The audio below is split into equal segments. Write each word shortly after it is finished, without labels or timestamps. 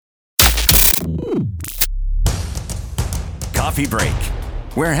Coffee Break,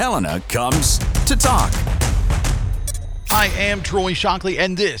 where Helena comes to talk. I am Troy Shockley,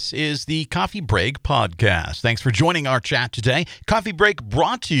 and this is the Coffee Break Podcast. Thanks for joining our chat today. Coffee Break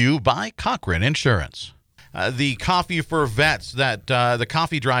brought to you by Cochran Insurance. The Coffee for Vets, that the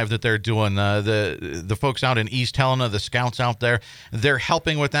coffee drive that they're doing, the folks out in East Helena, the scouts out there, they're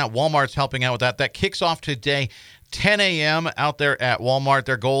helping with that. Walmart's helping out with that. That kicks off today, 10 a.m. out there at Walmart.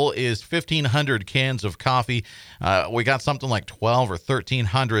 Their goal is 1,500 cans of coffee. We got something like 12 or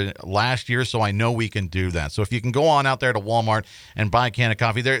 1,300 last year, so I know we can do that. So if you can go on out there to Walmart and buy a can of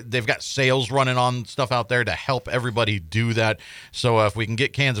coffee, they've got sales running on stuff out there to help everybody do that. So if we can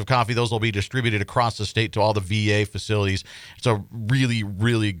get cans of coffee, those will be distributed across the state to all the VA facilities. It's a really,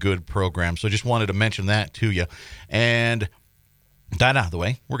 really good program. So just wanted to mention that to you. And that out of the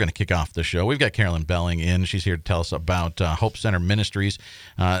way, we're going to kick off the show. We've got Carolyn Belling in. She's here to tell us about Hope Center Ministries.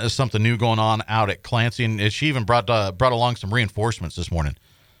 There's something new going on out at Clancy, and she even brought along some reinforcements this morning.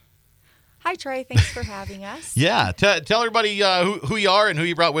 Hi, Troy. Thanks for having us. Yeah. Tell everybody who you are and who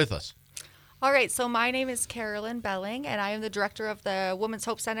you brought with us. All right. So my name is Carolyn Belling, and I am the director of the Women's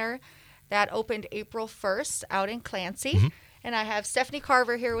Hope Center that opened April 1st out in Clancy. Mm-hmm. And I have Stephanie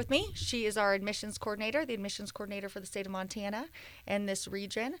Carver here with me. She is our admissions coordinator, the admissions coordinator for the state of Montana and this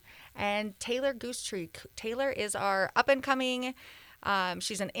region. And Taylor Goosetree. Taylor is our up-and-coming,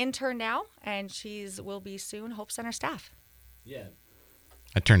 she's an intern now, and will be soon Hope Center staff. Yeah.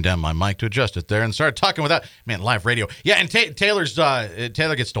 I turned down my mic to adjust it there and started talking without, live radio. Yeah, and Taylor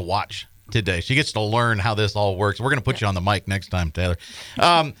gets to watch today. She gets to learn how this all works. We're going to put you on the mic next time, Taylor.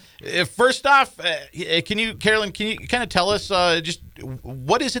 First off, Carolyn, can you kind of tell us just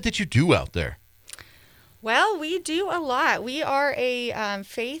what is it that you do out there? Well, we do a lot. We are a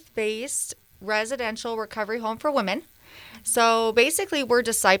faith-based residential recovery home for women. So basically, we're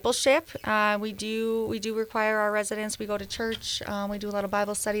discipleship. We do require our residents. We go to church. We do a lot of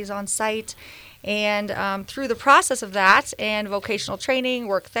Bible studies on site. And through the process of that and vocational training,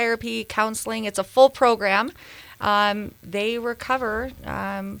 work therapy, counseling, it's a full program. They recover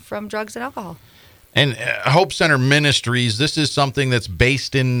from drugs and alcohol. And Hope Center Ministries, this is something that's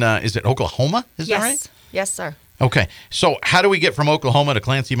based in, is it Oklahoma? Is that right? Yes, sir. Okay. So how do we get from Oklahoma to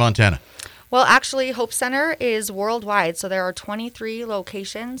Clancy, Montana? Well, actually, Hope Center is worldwide. So there are 23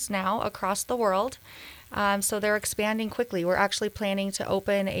 locations now across the world. So they're expanding quickly. We're actually planning to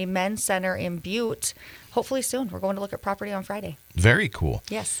open a men's center in Butte, hopefully soon. We're going to look at property on Friday. Very cool.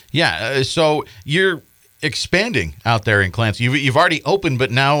 Yes. Yeah. So you're expanding out there in Clancy. You've already opened,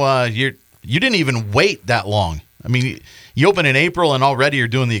 but now you didn't even wait that long. I mean, you opened in April, and already you're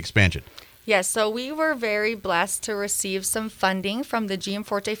doing the expansion. Yes, so we were very blessed to receive some funding from the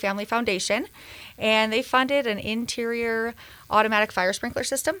Gianforte Family Foundation, and they funded an interior automatic fire sprinkler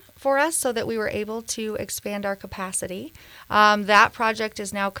system for us so that we were able to expand our capacity. That project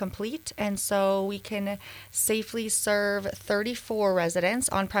is now complete, and so we can safely serve 34 residents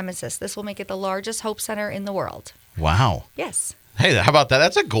on premises. This will make it the largest Hope Center in the world. Wow. Yes. Hey, how about that?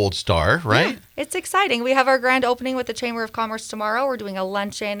 That's a gold star, right? Yeah, it's exciting. We have our grand opening with the Chamber of Commerce tomorrow. We're doing a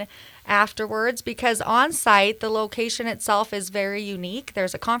luncheon afterwards because on site, the location itself is very unique.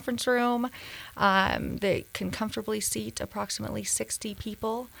 There's a conference room that can comfortably seat approximately 60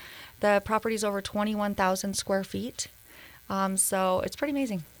 people. The property's over 21,000 square feet. So it's pretty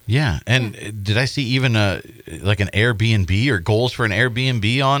amazing. Yeah. And did I see even like an Airbnb or goals for an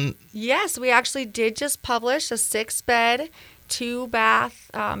Airbnb on? Yes, we actually did just publish a 6-bed, 2-bath,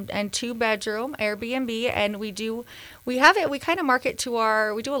 and 2-bedroom Airbnb, and we kind of market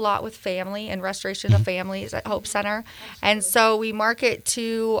to we do a lot with family and restoration of families at Hope Center, and so we market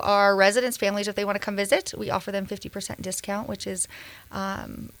to our residents' families if they want to come visit. We offer them 50% discount, which is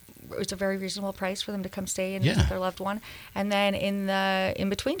it's a very reasonable price for them to come stay and visit their loved one. And then in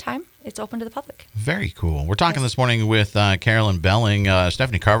between time, it's open to the public. Very cool. We're talking this morning with Carolyn Belling.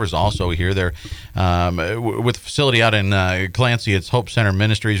 Stephanie Carver's also here. They're with the facility out in Clancy. It's Hope Center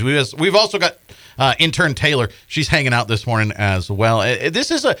Ministries. We've also got intern Taylor. She's hanging out this morning as well. This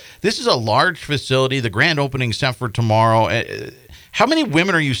is a large facility. The grand opening set for tomorrow. How many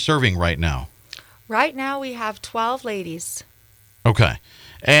women are you serving right now? Right now we have 12 ladies. Okay.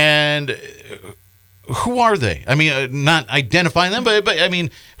 And who are they? I mean, not identifying them, but I mean,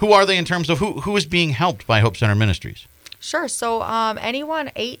 who are they in terms of who is being helped by Hope Center Ministries? Sure. So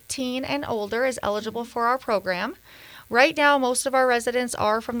anyone 18 and older is eligible for our program. Right now, most of our residents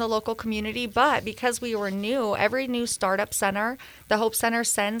are from the local community, but because we were new, every new startup center, the Hope Center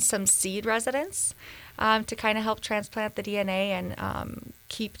sends some seed residents to kind of help transplant the DNA and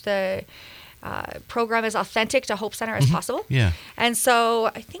keep the program as authentic to Hope Center as possible. Yeah. And so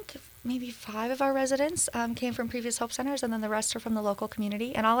I think maybe 5 of our residents came from previous Hope Centers, and then the rest are from the local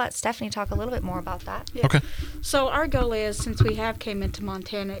community. And I'll let Stephanie talk a little bit more about that. Yeah. Okay. So our goal is, since we have came into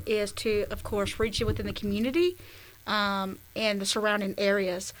Montana, is to, of course, reach you within the community and the surrounding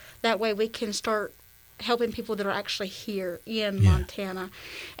areas. That way we can start helping people that are actually here in Montana.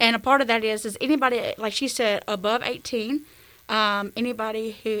 And a part of that is anybody, like she said, above 18,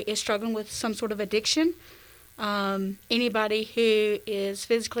 anybody who is struggling with some sort of addiction, anybody who is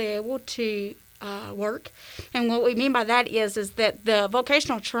physically able to work. And what we mean by that is that the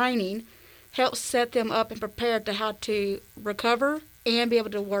vocational training helps set them up and prepare to how to recover and be able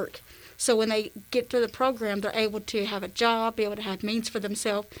to work. So when they get to the program, they're able to have a job, be able to have means for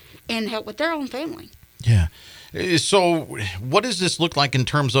themselves, and help with their own family. Yeah. So what does this look like in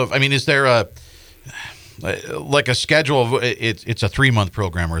terms of, I mean, is there a schedule of it's a 3-month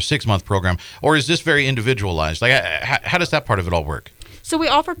program or a 6-month program, or is this very individualized? Like, how does that part of it all work? So we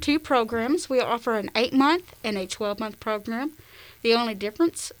offer 2 programs. We offer an 8-month and a 12-month program. The only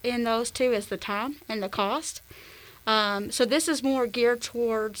difference in those 2 is the time and the cost. So this is more geared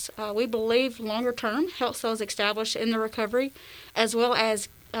towards, we believe, longer term, helps those established in the recovery, as well as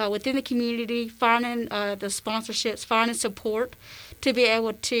within the community, finding the sponsorships, finding support to be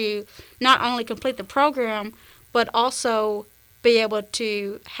able to not only complete the program, but also be able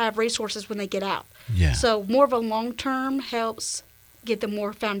to have resources when they get out. Yeah. So more of a long-term helps get the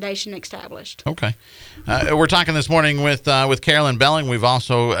more foundation established. Okay. We're talking this morning with Carolyn Belling. We've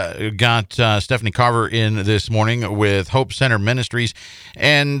also got Stephanie Carver in this morning with Hope Center Ministries.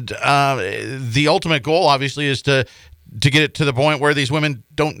 And the ultimate goal, obviously, is to get it to the point where these women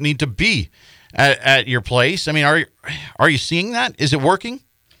don't need to be at your place. I mean, are you seeing that? Is it working?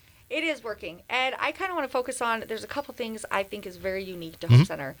 It is working. And I kind of want to focus on, there's a couple things I think is very unique to Hope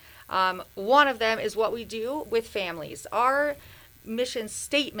Center. One of them is what we do with families. Our mission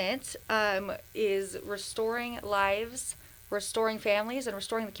statement is restoring lives, restoring families, and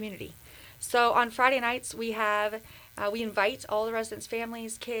restoring the community. So on Friday nights, we invite all the residents'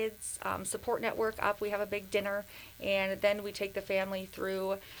 families, kids, support network up. We have a big dinner, and then we take the family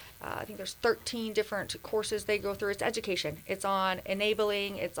through, I think there's 13 different courses they go through. It's education. It's on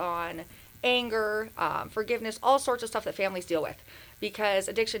enabling. It's on anger, forgiveness, all sorts of stuff that families deal with, because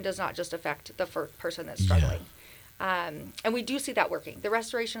addiction does not just affect the first person that's struggling. And we do see that working. The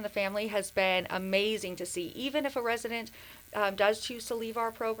restoration of the family has been amazing to see. Even if a resident does choose to leave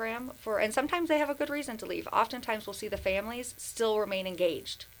our program, and sometimes they have a good reason to leave, oftentimes we'll see the families still remain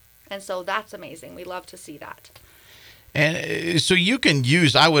engaged. And so that's amazing. We love to see that. And so you can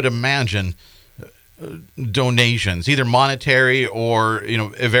use, I would imagine, donations, either monetary or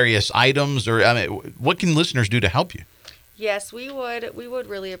various items, or what can listeners do to help you? Yes, we would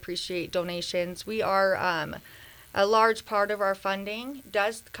really appreciate donations. We are a large part of our funding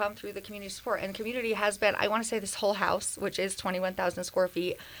does come through the community support. And community has been, I want to say this whole house, which is 21,000 square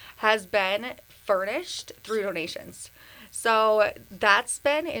feet, has been furnished through donations. So that's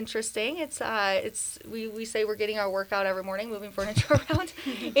been interesting. We say we're getting our workout every morning, moving furniture around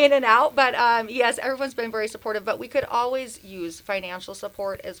in and out. But yes, everyone's been very supportive. But we could always use financial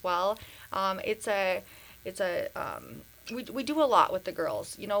support as well. We do a lot with the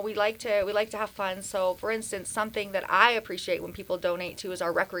girls. We like to have fun. So, for instance, something that I appreciate when people donate to is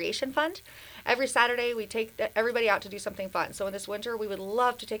our recreation fund. Every Saturday, we take everybody out to do something fun. So, in this winter, we would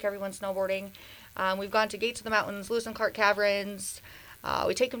love to take everyone snowboarding. We've gone to Gates of the Mountains, Lewis and Clark Caverns.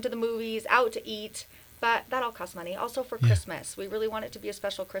 We take them to the movies, out to eat. But that all costs money. Also for Christmas. We really want it to be a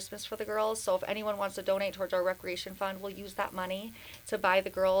special Christmas for the girls. So if anyone wants to donate towards our recreation fund, we'll use that money to buy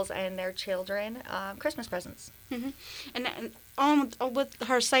the girls and their children Christmas presents. Mm-hmm. And with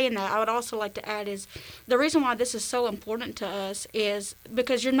her saying that, I would also like to add is the reason why this is so important to us is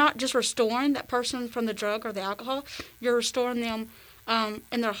because you're not just restoring that person from the drug or the alcohol. You're restoring them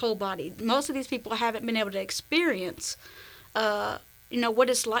in their whole body. Most of these people haven't been able to experience, what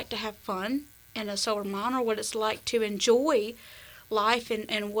it's like to have fun in a sober mind, or what it's like to enjoy life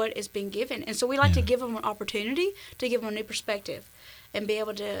and what is being given. And so we like to give them an opportunity, to give them a new perspective, and be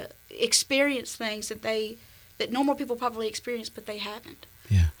able to experience things that normal people probably experience, but they haven't.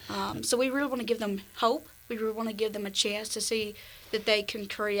 Yeah. So we really want to give them hope. We really want to give them a chance to see that they can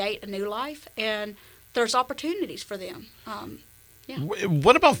create a new life, and there's opportunities for them.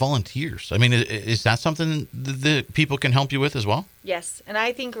 What about volunteers? I mean, is that something that people can help you with as well? Yes. And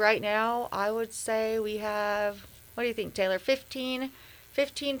I think right now, I would say we have, what do you think, Taylor? 15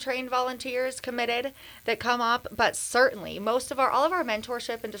 trained volunteers committed that come up. But certainly, all of our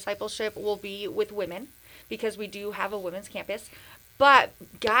mentorship and discipleship will be with women, because we do have a women's campus. But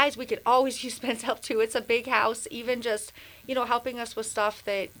guys, we could always use Ben's help too. It's a big house. Even just, helping us with stuff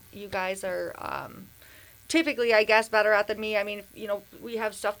that you guys are typically, I guess, better at than me. I mean, we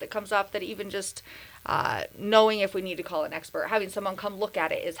have stuff that comes up that even just knowing if we need to call an expert, having someone come look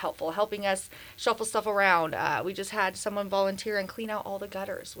at it is helpful. Helping us shuffle stuff around. We just had someone volunteer and clean out all the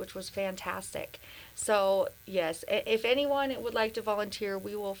gutters, which was fantastic. So yes, if anyone would like to volunteer,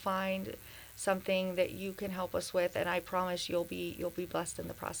 we will find something that you can help us with, and I promise you'll be blessed in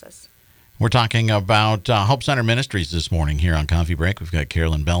the process. We're talking about Hope Center Ministries this morning here on Coffee Break. We've got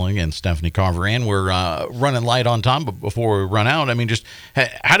Carolyn Belling and Stephanie Carver in. We're running light on time, but before we run out, I mean, just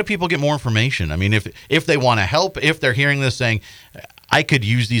how do people get more information? I mean, if they want to help, if they're hearing this saying, I could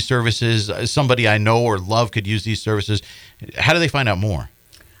use these services, somebody I know or love could use these services, how do they find out more?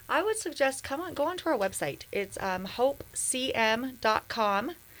 I would suggest go on to our website. It's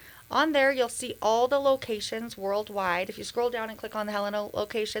hopecm.com. On there, you'll see all the locations worldwide. If you scroll down and click on the Helena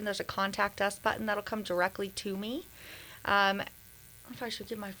location, there's a Contact Us button that'll come directly to me. I don't know if I should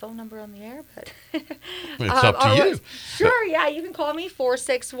give my phone number on the air, but it's up to you. Sure, yeah, you can call me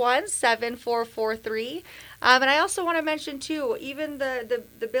 461-7443. And I also want to mention too, even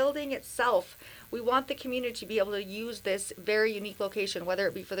the building itself, we want the community to be able to use this very unique location, whether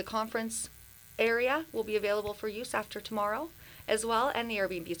it be for the conference area, will be available for use after tomorrow as well, and the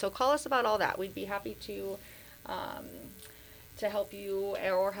Airbnb. So call us about all that. We'd be happy to help you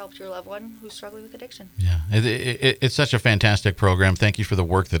or help your loved one who's struggling with addiction. Yeah, it's such a fantastic program. Thank you for the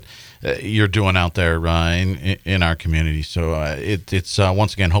work that you're doing out there in our community. So it's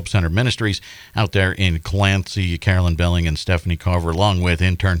once again Hope Center Ministries out there in Clancy. Carolyn Belling and Stephanie Carver, along with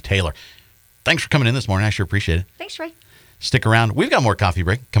intern Taylor. Thanks for coming in this morning. I sure appreciate it. Thanks, Troy. Stick around. We've got more Coffee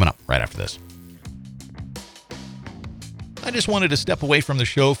Break coming up right after this. I just wanted to step away from the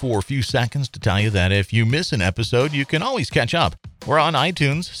show for a few seconds to tell you that if you miss an episode, you can always catch up. We're on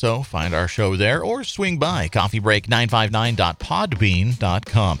iTunes, so find our show there or swing by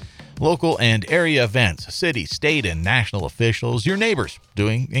coffeebreak959.podbean.com. Local and area events, city, state, and national officials, your neighbors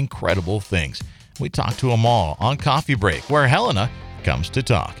doing incredible things. We talk to them all on Coffee Break, where Helena comes to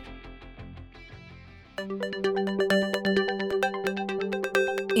talk.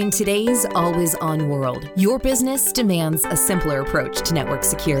 In today's always-on world, your business demands a simpler approach to network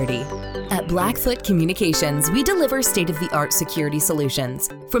security. At Blackfoot Communications, we deliver state-of-the-art security solutions,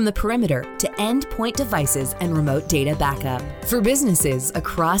 from the perimeter to endpoint devices and remote data backup, for businesses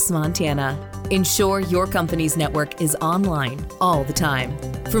across Montana. Ensure your company's network is online all the time.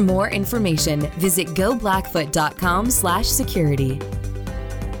 For more information, visit goblackfoot.com/security.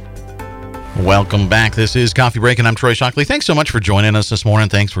 Welcome back. This is Coffee Break, and I'm Troy Shockley. Thanks so much for joining us this morning.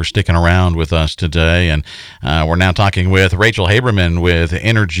 Thanks for sticking around with us today. And we're now talking with Rachel Haberman with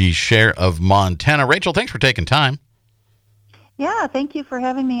Energy Share of Montana. Rachel, thanks for taking time. Yeah, thank you for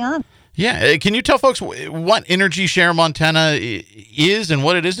having me on. Yeah, can you tell folks what Energy Share Montana is and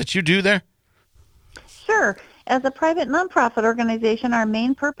what it is that you do there? Sure. As a private nonprofit organization, our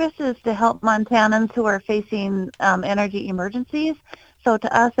main purpose is to help Montanans who are facing energy emergencies. So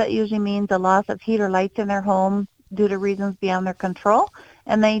to us, that usually means a loss of heat or lights in their home due to reasons beyond their control,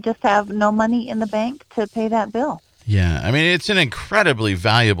 and they just have no money in the bank to pay that bill. Yeah, I mean, it's an incredibly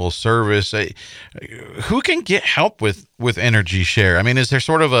valuable service. Who can get help with Energy Share? I mean, is there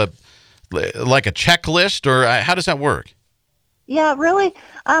sort of a checklist, or how does that work? Yeah, really,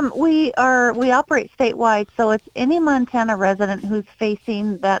 we operate statewide, so it's any Montana resident who's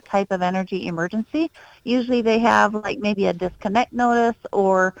facing that type of energy emergency. Usually they have like maybe a disconnect notice,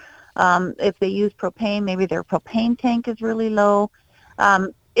 or if they use propane, maybe their propane tank is really low.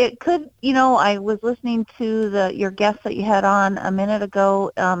 It could, I was listening to your guest that you had on a minute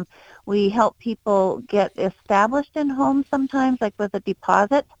ago. We help people get established in homes sometimes, like with a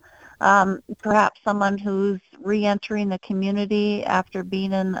deposit. Perhaps someone who's re-entering the community after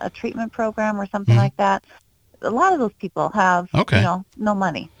being in a treatment program or something like that. A lot of those people have, no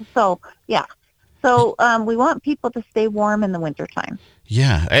money. So, yeah. So we want people to stay warm in the wintertime.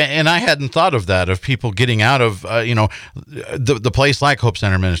 Yeah, and I hadn't thought of that, of people getting out of, the place like Hope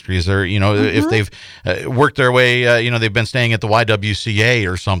Center Ministries, or, if they've worked their way, they've been staying at the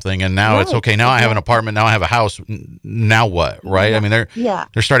YWCA or something, and now it's okay, now I have an apartment, now I have a house, now what, right? Yeah. I mean,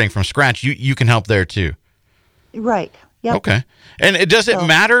 they're starting from scratch. You can help there too. Right. Yep. Okay. And does it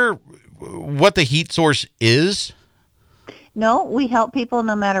matter what the heat source is? No, we help people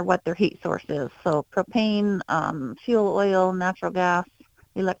no matter what their heat source is. So propane, fuel oil, natural gas,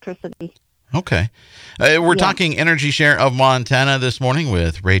 electricity. Okay. We're talking Energy Share of Montana this morning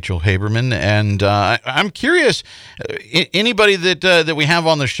with Rachel Haberman. And I'm curious, anybody that we have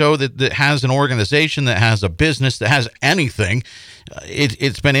on the show that has an organization, that has a business, that has anything,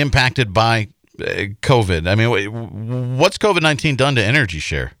 it's been impacted by COVID. I mean, what's COVID-19 done to Energy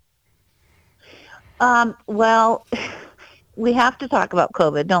Share? Well, we have to talk about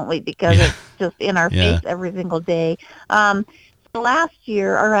COVID, don't we? Because it's just in our face every single day. Last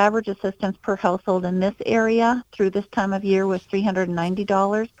year, our average assistance per household in this area through this time of year was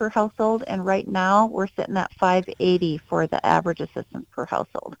 $390 per household, and right now we're sitting at $580 for the average assistance per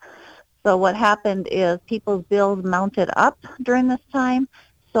household. So what happened is people's bills mounted up during this time.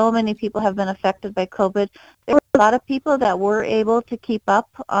 So many people have been affected by COVID. There were a lot of people that were able to keep up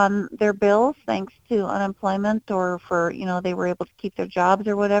on their bills thanks to unemployment or for, they were able to keep their jobs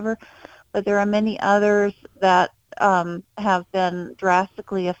or whatever. But there are many others that have been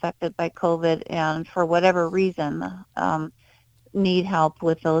drastically affected by COVID and for whatever reason need help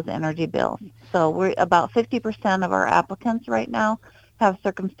with those energy bills. So we're about 50% of our applicants right now have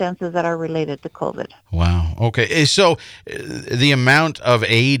circumstances that are related to COVID. Wow. Okay. So the amount of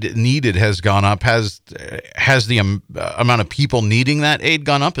aid needed has gone up. Has the amount of people needing that aid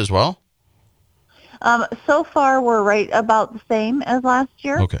gone up as well? So far, we're right about the same as last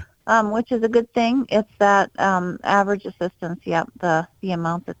year. Okay. Which is a good thing. It's that average assistance, the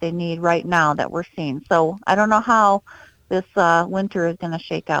amount that they need right now that we're seeing. So I don't know how this winter is going to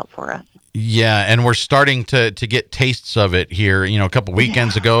shake out for us. Yeah, and we're starting to get tastes of it here. A couple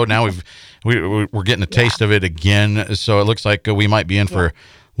weekends ago, now we're getting a taste of it again. So it looks like we might be in for a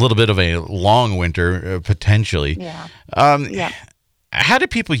little bit of a long winter potentially. Yeah. How do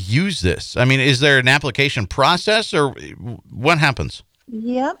people use this? I mean, is there an application process, or what happens?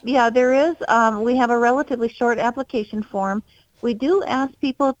 Yeah, there is. We have a relatively short application form. We do ask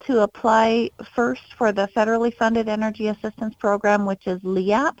people to apply first for the federally funded energy assistance program, which is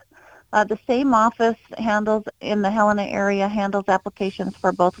LEAP. The same office in the Helena area handles applications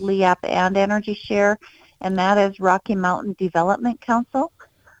for both LEAP and Energy Share, and that is Rocky Mountain Development Council.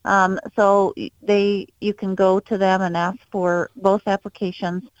 So you can go to them and ask for both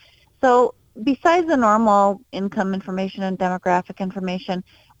applications. So besides the normal income information and demographic information,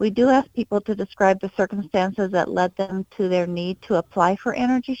 we do ask people to describe the circumstances that led them to their need to apply for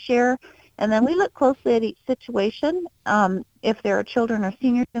Energy Share. And then we look closely at each situation. If there are children or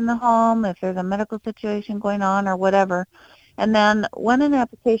seniors in the home, if there's a medical situation going on or whatever. And then when an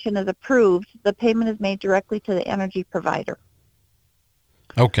application is approved, the payment is made directly to the energy provider.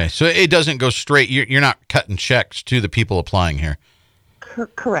 Okay, so it doesn't go straight. You're not cutting checks to the people applying here.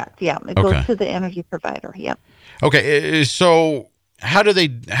 Correct. Yeah, it goes to the energy provider. Yep. Okay, so how do they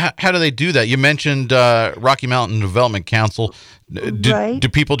do that? You mentioned Rocky Mountain Development Council. Do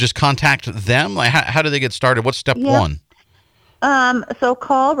people just contact them? Like, how do they get started? What's step one? So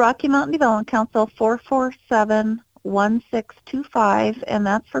call Rocky Mountain Development Council 447-1625, and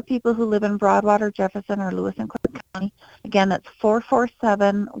that's for people who live in Broadwater, Jefferson, or Lewis and Clark County. Again, that's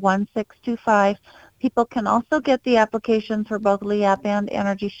 447-1625. People can also get the applications for both LEAP and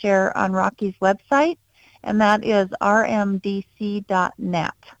Energy Share on Rocky's website, and that is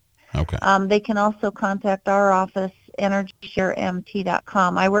rmdc.net. Okay. They can also contact our office,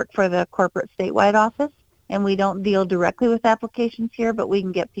 EnergyShareMT.com. I work for the corporate statewide office, and we don't deal directly with applications here, but we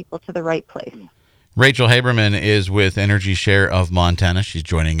can get people to the right place. Rachel Haberman is with Energy Share of Montana. She's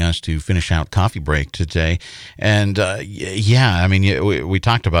joining us to finish out Coffee Break today. And we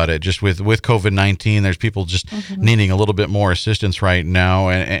talked about it just with COVID-19. There's people just needing a little bit more assistance right now.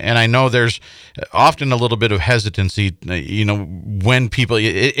 And I know there's often a little bit of hesitancy, when people,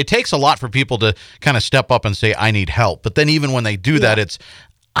 it takes a lot for people to kind of step up and say, I need help. But then even when they do that, it's,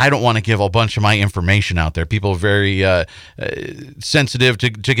 I don't want to give a bunch of my information out there. People are very sensitive to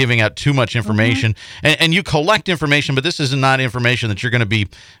giving out too much information. And you collect information, but this is not information that you're going to be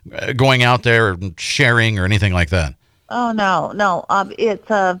going out there or sharing or anything like that. Oh, no. It's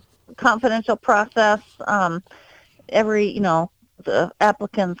a confidential process. The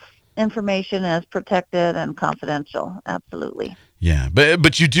applicant's information is protected and confidential. Absolutely. Yeah,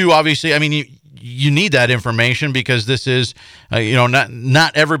 but you do obviously. I mean, you need that information because this is,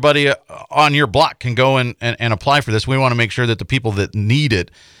 not everybody on your block can go and apply for this. We want to make sure that the people that need it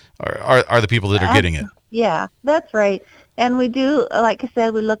are the people that are getting it. Yeah, that's right. And we do, like I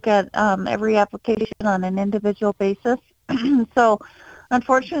said, we look at every application on an individual basis. So,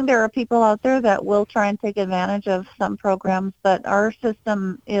 unfortunately, there are people out there that will try and take advantage of some programs, but our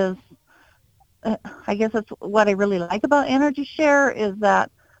system is, I guess that's what I really like about Energy Share is that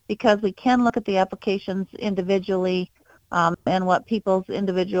because we can look at the applications individually, and what people's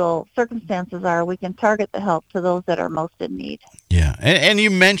individual circumstances are, we can target the help to those that are most in need. Yeah. And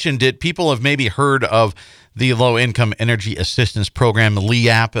you mentioned it. People have maybe heard of the Low Income Energy Assistance Program, the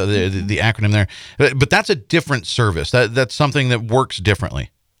LEAP, the acronym there. But that's a different service. That's something that works differently.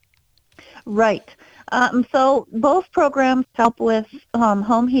 Right. So both programs help with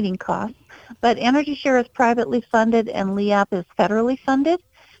home heating costs, but Energy Share is privately funded and LEAP is federally funded.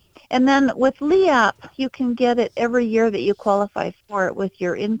 And then with LEAP, you can get it every year that you qualify for it with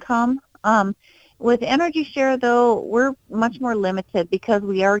your income. With Energy Share, though, we're much more limited because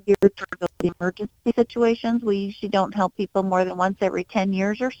we are geared toward those emergency situations. We usually don't help people more than once every 10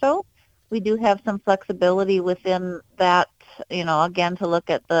 years or so. We do have some flexibility within that, again, to look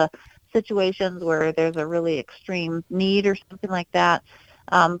at the situations where there's a really extreme need or something like that.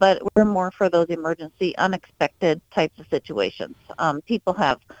 But we're more for those emergency, unexpected types of situations. People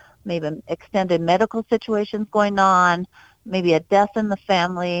have maybe extended medical situations going on, maybe a death in the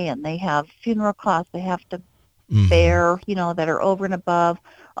family, and they have funeral costs they have to bear, that are over and above,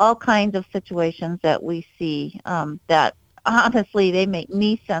 all kinds of situations that we see that honestly, they make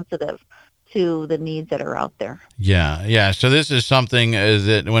me sensitive to the needs that are out there. Yeah. So this is something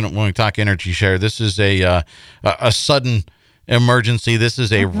that when we talk Energy Share, this is a sudden emergency. This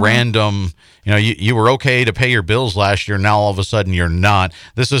is a random, you were okay to pay your bills last year. Now all of a sudden you're not.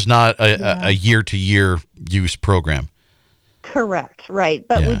 This is not a year-to-year use program. Correct. Right.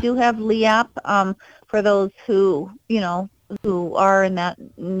 But we do have LEAP for those who are in that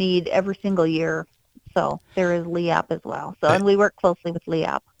need every single year. So there is LEAP as well. So, and we work closely with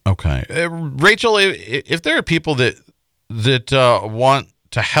LEAP. Okay. Rachel, if there are people that want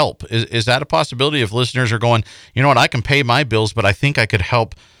to help, is that a possibility if listeners are going, you know what, I can pay my bills, but I think I could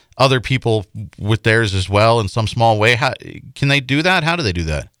help other people with theirs as well in some small way? How can they do that? How do they do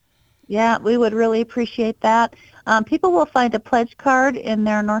that? Yeah, we would really appreciate that. People will find a pledge card in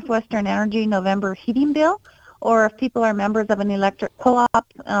their Northwestern Energy November heating bill, or if people are members of an electric co-op,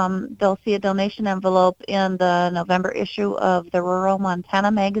 they'll see a donation envelope in the November issue of the Rural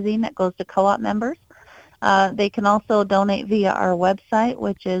Montana magazine that goes to co-op members. They can also donate via our website,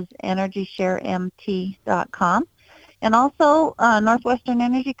 which is EnergyShareMT.com. And also, Northwestern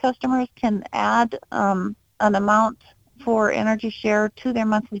Energy customers can add an amount for Energy Share to their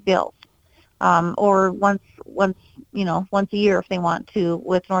monthly bills, or once a year if they want to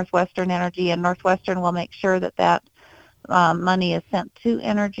with Northwestern Energy. And Northwestern will make sure that money is sent to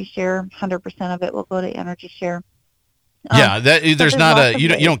Energy Share. 100% of it will go to Energy Share. There's not you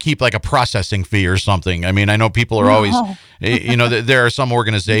don't keep like a processing fee or something. I mean, I know people are always, there are some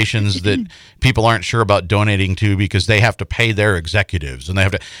organizations that people aren't sure about donating to because they have to pay their executives, and they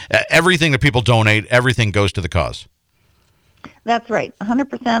have to, everything that people donate, everything goes to the cause. That's right.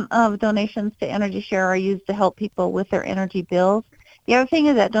 100% of donations to Energy Share are used to help people with their energy bills. The other thing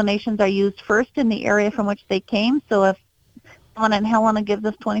is that donations are used first in the area from which they came. So if someone in Helena gives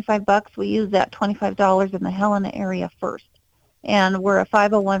us $25, we use that $25 in the Helena area first. And we're a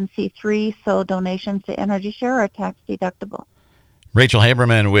 501c3, so donations to Energy Share are tax deductible. Rachel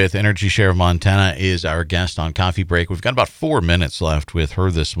Haberman with Energy Share of Montana is our guest on Coffee Break. We've got about 4 minutes left with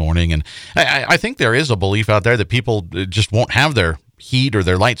her this morning. And I think there is a belief out there that people just won't have their heat or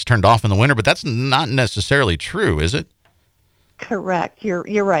their lights turned off in the winter, but that's not necessarily true, is it? Correct.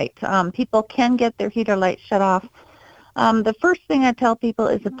 You're right. People can get their heat or light shut off. The first thing I tell people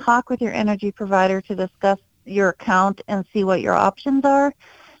is to talk with your energy provider to discuss your account and see what your options are.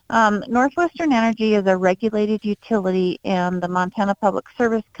 Northwestern Energy is a regulated utility, and the Montana Public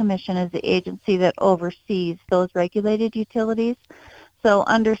Service Commission is the agency that oversees those regulated utilities. So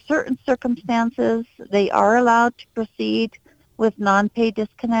under certain circumstances, they are allowed to proceed with non-pay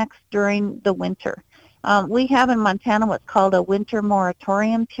disconnects during the winter. We have in Montana what's called a winter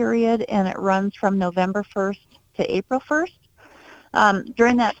moratorium period, and it runs from November 1st to April 1st.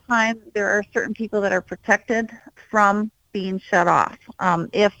 During that time, there are certain people that are protected from being shut off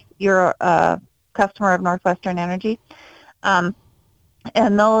if you're a customer of Northwestern Energy. And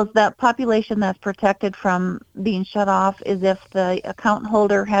that population that's protected from being shut off is if the account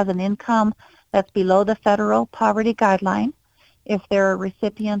holder has an income that's below the federal poverty guideline, if they're a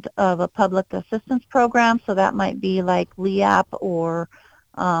recipient of a public assistance program, so that might be like LEAP or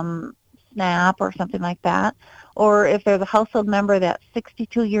SNAP or something like that, or if there's a household member that's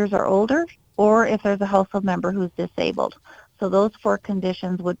 62 years or older, or if there's a household member who's disabled. So those 4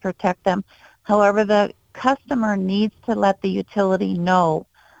 conditions would protect them. However, the customer needs to let the utility know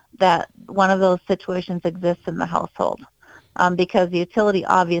that one of those situations exists in the household, because the utility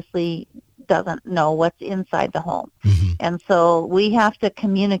obviously doesn't know what's inside the home. Mm-hmm. And so we have to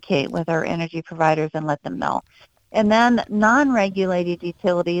communicate with our energy providers and let them know. And then non-regulated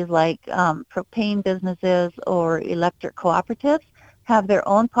utilities like propane businesses or electric cooperatives have their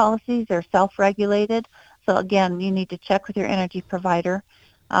own policies. They're self-regulated. So again, you need to check with your energy provider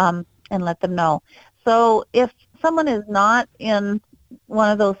and let them know. So if someone is not in one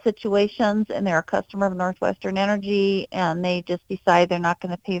of those situations and they're a customer of Northwestern Energy and they just decide they're not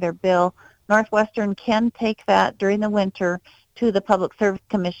going to pay their bill, Northwestern can take that during the winter to the Public Service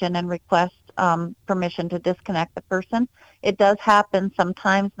Commission and request permission to disconnect the person. It does happen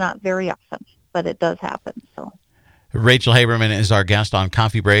sometimes, not very often, but it does happen. So, Rachel Haberman is our guest on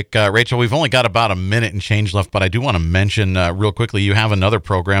Coffee Break. Rachel, we've only got about a minute and change left, but I do want to mention real quickly, you have another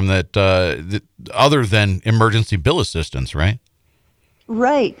program that other than emergency bill assistance, right?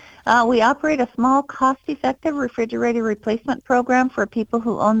 Right. We operate a small, cost-effective refrigerator replacement program for people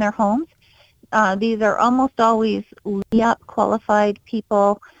who own their homes. These are almost always LEAP qualified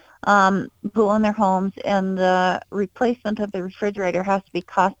people who own their homes, and the replacement of the refrigerator has to be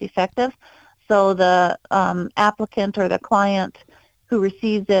cost-effective. So the applicant or the client who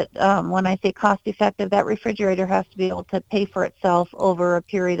receives it, when I say cost-effective, that refrigerator has to be able to pay for itself over a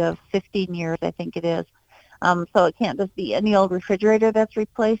period of 15 years, I think it is. So it can't just be any old refrigerator that's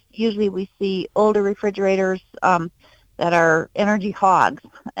replaced. Usually we see older refrigerators that are energy hogs,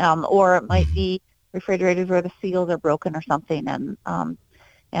 or it might be refrigerators where the seals are broken or something,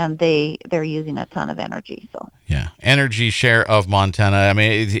 and they're using a ton of energy. So yeah, Energy Share of Montana. I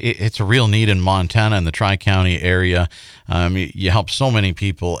mean, it's a real need in Montana and the Tri-County area. You help so many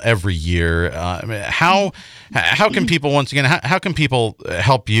people every year. I mean, how can people, once again, how can people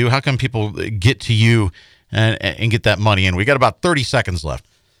help you? How can people get to you and get that money in? We got about 30 seconds left.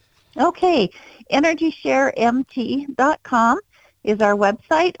 Okay, EnergyShareMT.com is our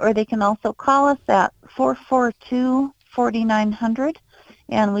website, or they can also call us at 442-4900,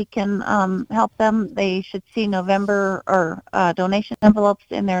 and we can help them. They should see November or donation envelopes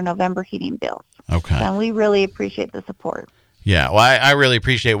in their November heating bills. Okay. And we really appreciate the support. Yeah, well, I really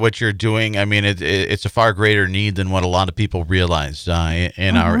appreciate what you're doing. I mean, it's a far greater need than what a lot of people realize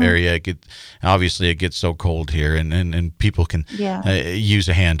in our area. Obviously, it gets so cold here, and people can use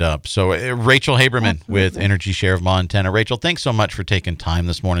a hand up. So, Rachel Haberman with Energy Share of Montana. Rachel, thanks so much for taking time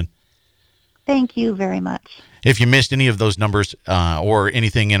this morning. Thank you very much. If you missed any of those numbers or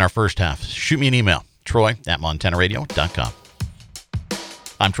anything in our first half, shoot me an email, troy@montanaradio.com.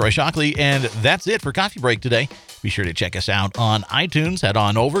 I'm Troy Shockley, and that's it for Coffee Break today. Be sure to check us out on iTunes. Head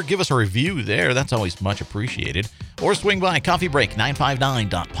on over. Give us a review there. That's always much appreciated. Or swing by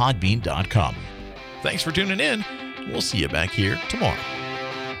coffeebreak959.podbean.com. Thanks for tuning in. We'll see you back here tomorrow.